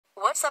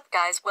What's up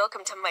guys,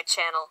 welcome to my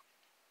channel.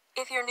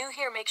 If you're new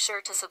here, make sure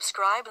to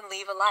subscribe and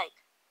leave a like.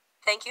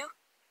 Thank you.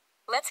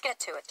 Let's get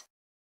to it.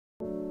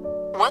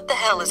 What the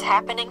hell is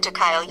happening to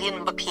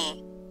Kylian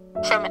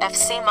Mbappe? From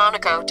FC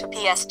Monaco to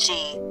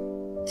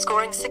PSG.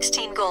 Scoring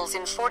 16 goals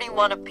in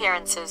 41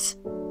 appearances.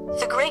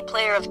 The great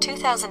player of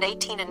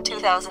 2018 and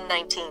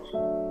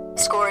 2019.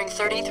 Scoring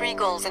 33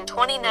 goals in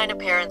 29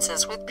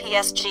 appearances with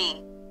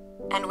PSG.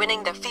 And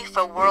winning the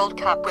FIFA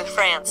World Cup with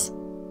France.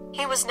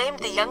 He was named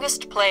the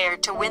youngest player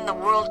to win the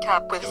World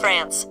Cup with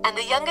France, and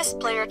the youngest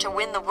player to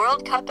win the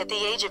World Cup at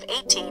the age of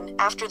 18,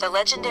 after the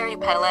legendary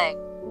Pelé.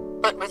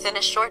 But within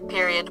a short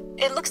period,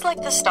 it looks like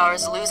the star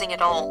is losing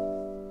it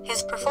all.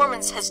 His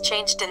performance has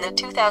changed in the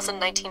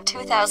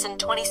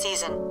 2019-2020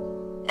 season,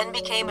 and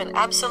became an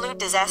absolute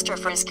disaster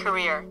for his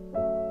career.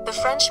 The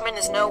Frenchman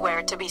is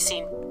nowhere to be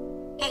seen.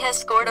 He has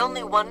scored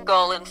only 1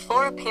 goal in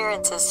 4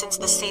 appearances since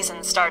the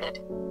season started.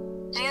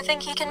 Do you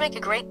think he can make a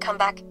great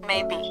comeback?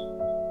 Maybe.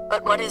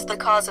 But what is the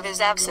cause of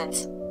his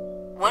absence?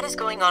 What is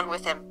going on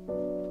with him?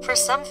 For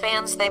some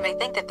fans, they may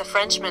think that the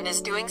Frenchman is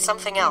doing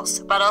something else,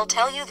 but I'll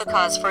tell you the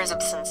cause for his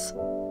absence.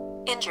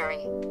 Injury.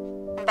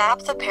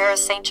 Mbappe, the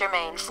Paris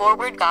Saint-Germain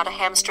forward, got a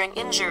hamstring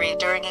injury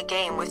during a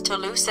game with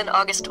Toulouse on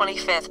August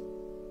 25th.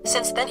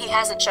 Since then he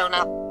hasn't shown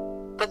up.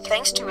 But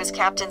thanks to his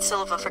captain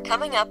Silva for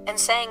coming up and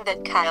saying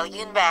that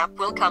Kylian Mbappe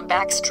will come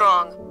back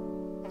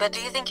strong. But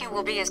do you think he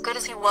will be as good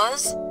as he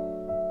was?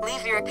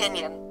 Leave your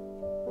opinion.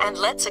 And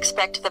let's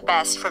expect the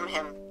best from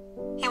him.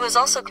 He was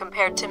also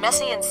compared to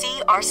Messi in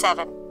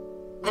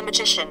CR7. The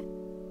Magician.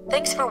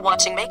 Thanks for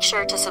watching, make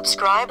sure to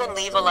subscribe and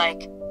leave a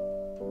like.